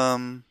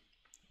 Oh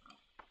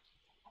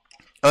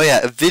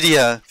yeah,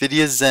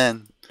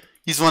 AvidyaZen.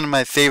 He's one of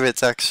my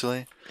favorites,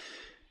 actually.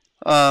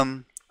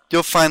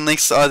 You'll find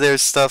links to other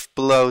stuff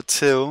below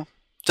too,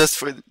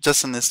 just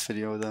in this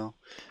video though.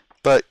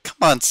 But come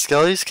on,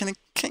 Skellies, can't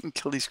you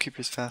kill these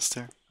creepers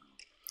faster?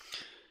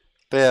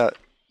 But yeah,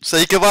 so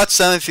you can watch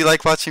them if you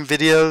like watching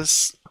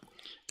videos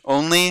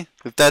only,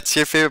 if that's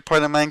your favorite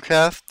part of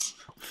Minecraft.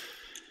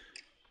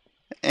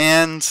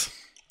 And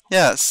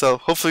yeah, so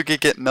hopefully we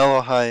could get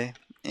Mellow High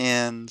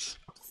and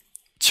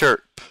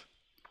Chirp.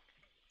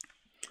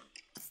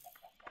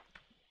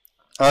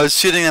 I was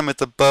shooting them with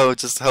the bow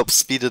just to help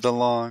speed it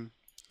along,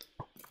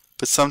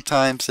 but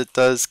sometimes it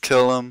does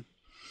kill them.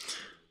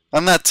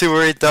 I'm not too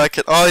worried though, I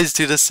could always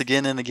do this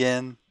again and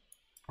again.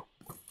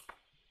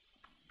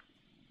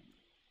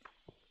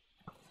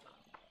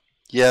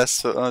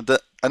 Yes, I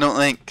don't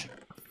think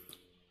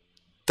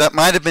that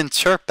might have been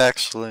chirp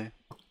actually.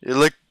 It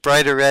looked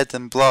brighter red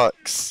than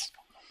blocks.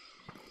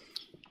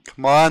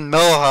 Come on,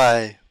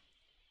 Mellohi.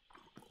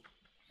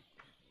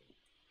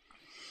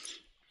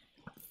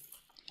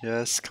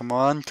 Yes, come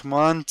on, come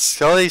on.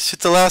 Scully, shoot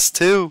the last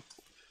two.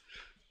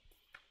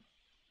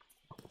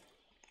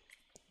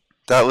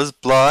 That was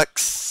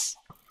blocks.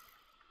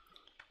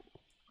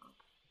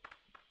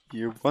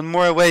 You're one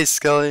more away,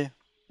 Scully.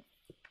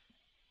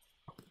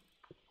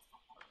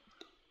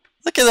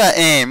 Look at that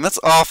aim. That's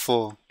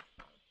awful.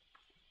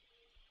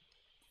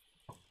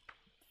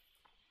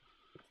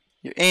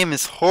 Your aim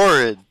is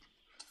horrid.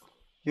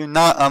 You're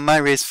not on my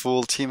race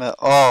fool team at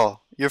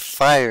all. You're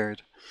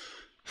fired.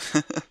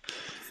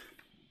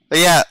 But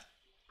yeah,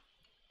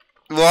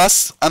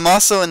 I'm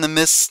also in the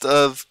midst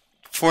of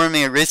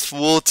forming a race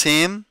fool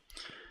team.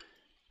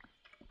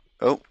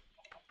 Oh,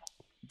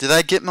 did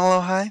I get Mellow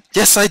High?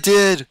 Yes, I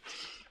did.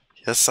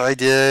 Yes, I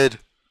did.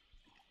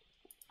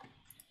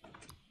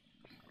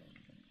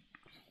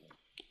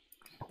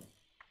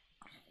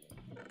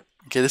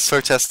 Okay, this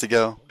torch has to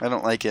go. I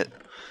don't like it.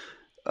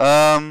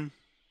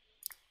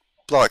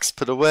 Blocks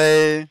put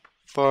away.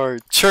 For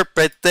chirp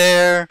right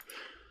there.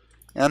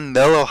 And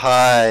Mellow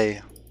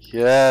High.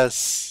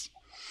 Yes.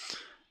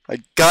 I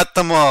got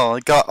them all.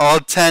 I got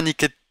all 10 you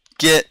could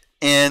get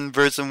in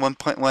version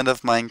 1.1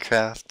 of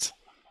Minecraft.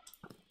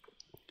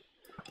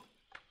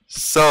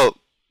 So,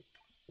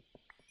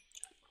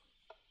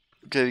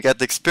 okay, we got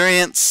the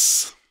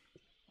experience.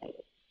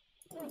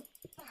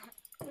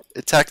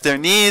 Attack their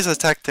knees,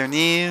 attack their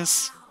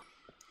knees.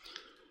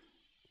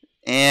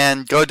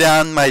 And go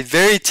down my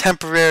very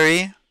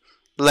temporary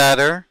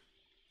ladder.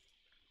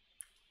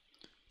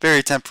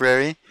 Very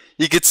temporary.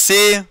 You could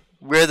see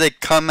where they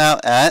come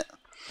out at.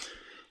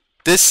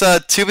 This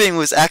tubing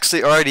was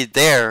actually already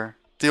there.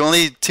 The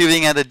only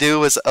tubing I had to do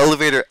was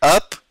elevator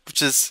up,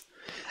 which is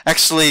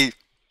actually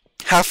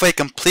halfway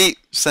complete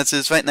since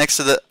it's right next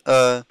to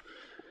the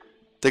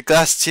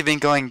glass tubing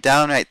going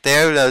down right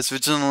there. That was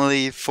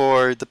originally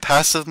for the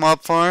passive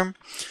mob farm.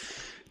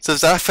 So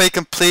it's halfway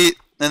complete,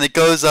 and it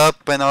goes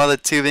up when all the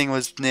tubing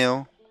was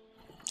new.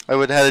 I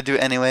would have had to do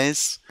it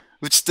anyways.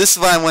 Which this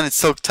is why I wanted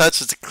Silk Touch,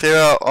 is to clear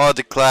out all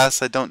the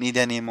glass I don't need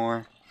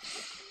anymore.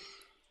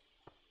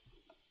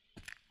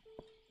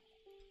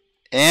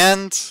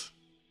 And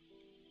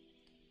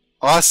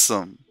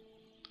awesome.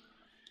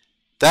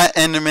 That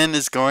Enderman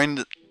is going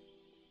to...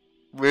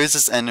 Where's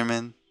this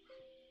Enderman?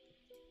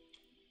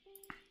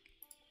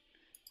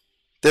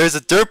 There's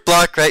a dirt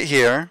block right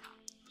here.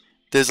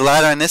 There's a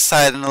ladder on this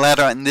side and a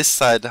ladder on this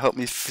side to help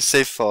me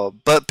safe fall.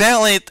 But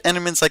apparently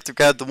Endermans like to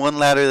grab the one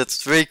ladder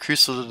that's very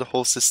crucial to the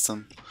whole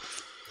system.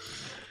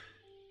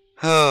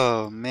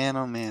 Oh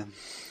man.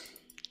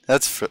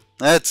 That's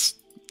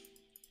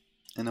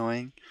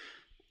annoying.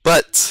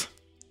 But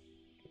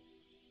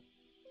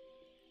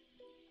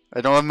I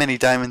don't have many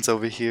diamonds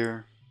over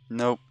here.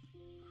 Nope.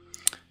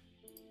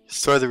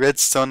 Store the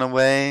redstone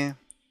away.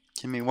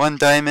 Give me 1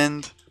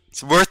 diamond.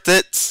 It's worth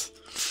it.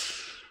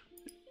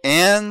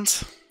 And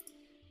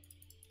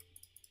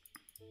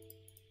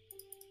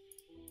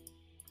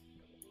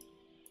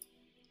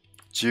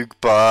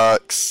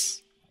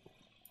jukebox.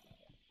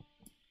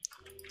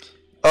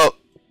 Oh,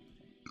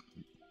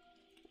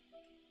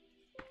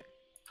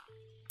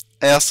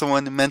 I also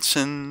want to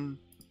mention,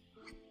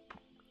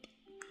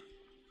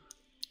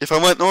 if I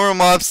want normal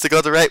mobs to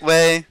go the right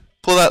way,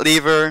 pull that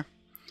lever.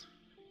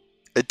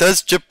 It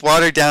does drip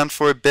water down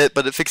for a bit,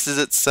 but it fixes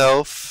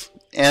itself,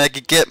 and I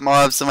could get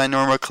mobs in my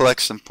normal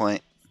collection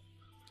point.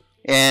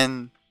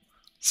 And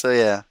so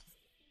yeah,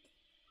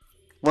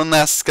 one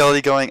last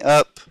skelly going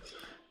up,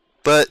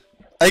 but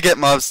I get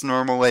mobs the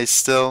normal way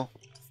still.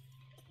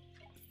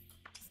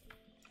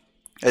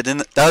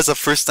 That was the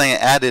first thing I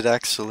added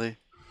actually.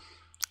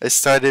 I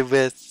started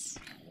with,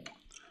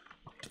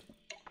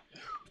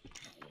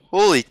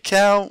 holy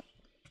cow,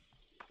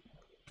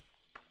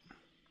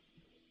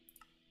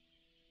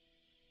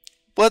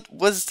 what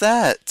was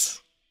that?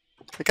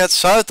 I got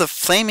shot with a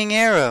flaming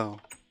arrow.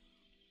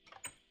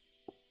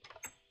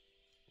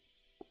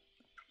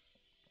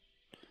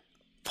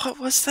 What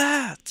was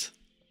that?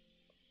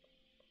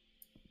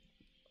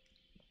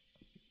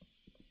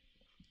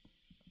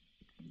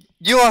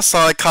 You all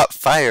saw I caught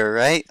fire,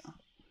 right?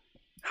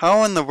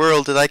 How in the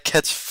world did I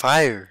catch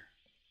fire?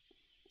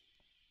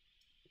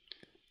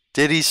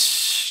 Did he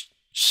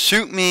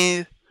shoot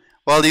me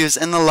while he was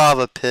in the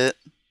lava pit?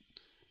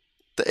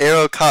 The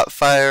arrow caught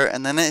fire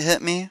and then it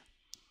hit me?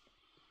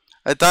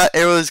 I thought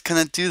arrows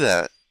couldn't do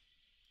that.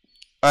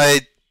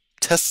 I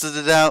tested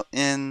it out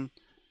when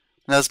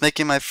I was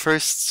making my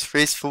first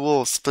race for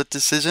wool split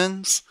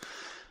decisions.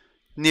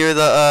 Near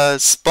the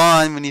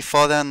spawn, when you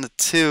fall down the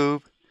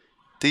tube,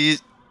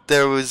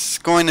 there was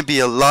going to be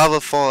a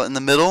lava fall in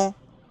the middle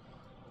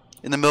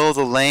of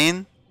the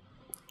lane,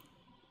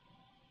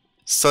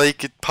 so you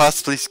could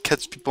possibly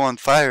catch people on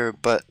fire,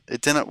 but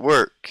it didn't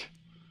work.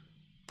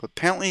 But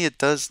apparently it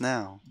does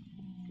now.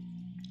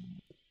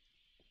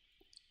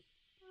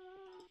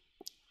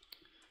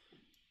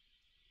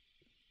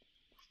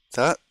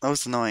 That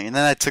was annoying. And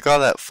then I took all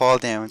that fall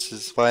damage, which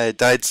is why I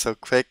died so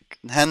quick.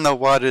 And had no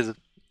water to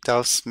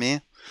douse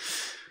me.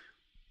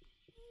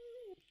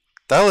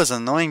 That was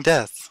an annoying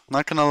death,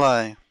 not gonna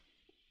lie.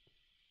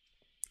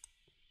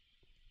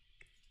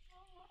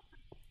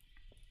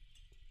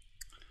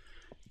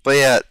 But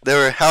yeah,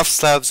 there were half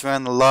slabs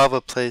around the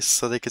lava place,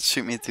 so they could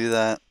shoot me through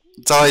that.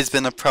 It's always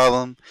been a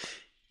problem.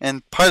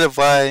 And part of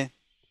why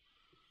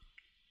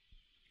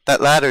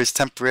that ladder is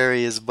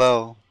temporary as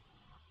well.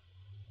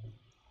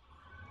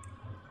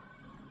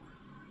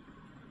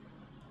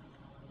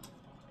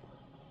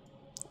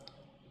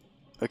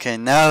 Okay,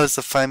 now is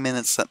the 5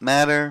 minutes that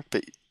matter,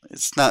 but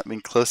it's not been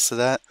close to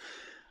that.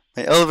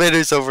 My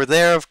elevator's over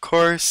there, of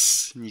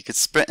course. And you could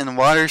sprint in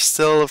water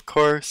still, of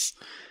course.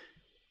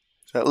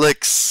 That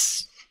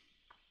looks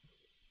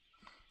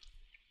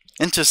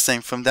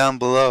interesting from down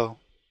below.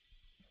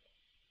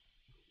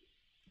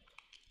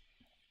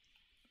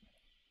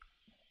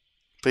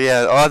 But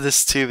yeah, all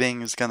this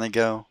tubing is gonna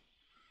go.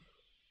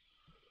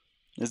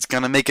 It's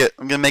gonna make it.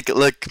 I'm gonna make it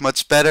look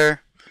much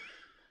better.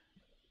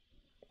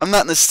 I'm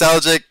not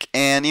nostalgic,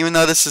 and even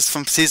though this is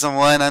from season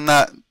 1, I'm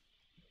not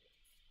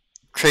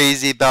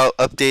crazy about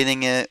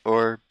updating it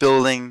or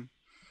building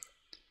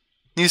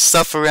new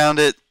stuff around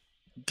it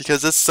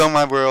because it's still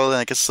my world and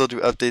I can still do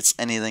updates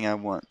anything I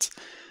want.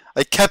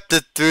 I kept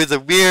it through the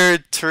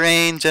weird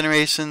terrain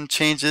generation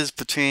changes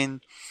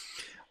between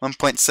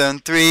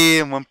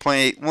 1.73 and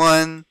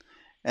 1.81,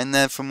 and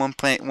then from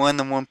 1.1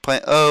 to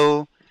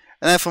 1.0,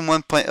 and then from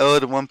 1.0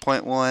 to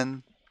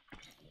 1.1,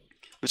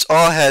 which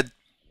all had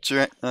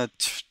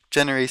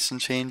generation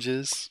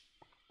changes.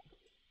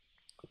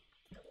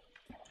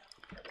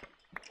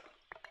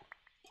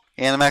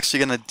 And I'm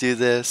actually going to do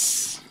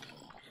this.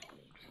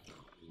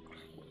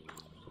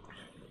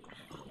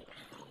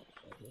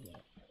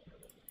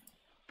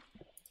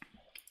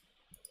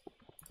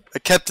 I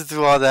kept it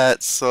through all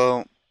that,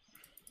 so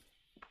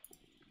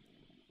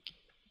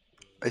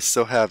I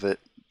still have it.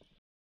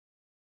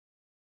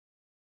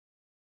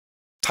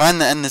 Time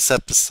to end this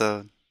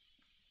episode.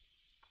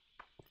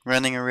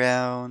 Running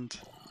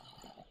around.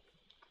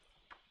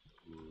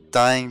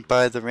 Dying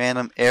by the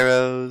random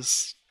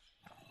arrows.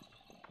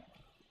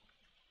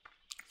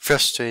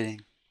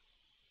 Frustrating.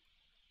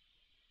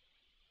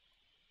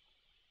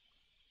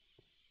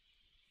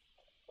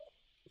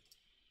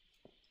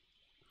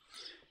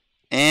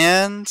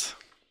 And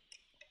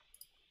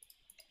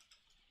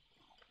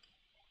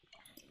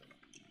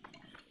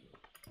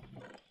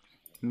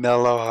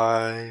mellow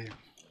high.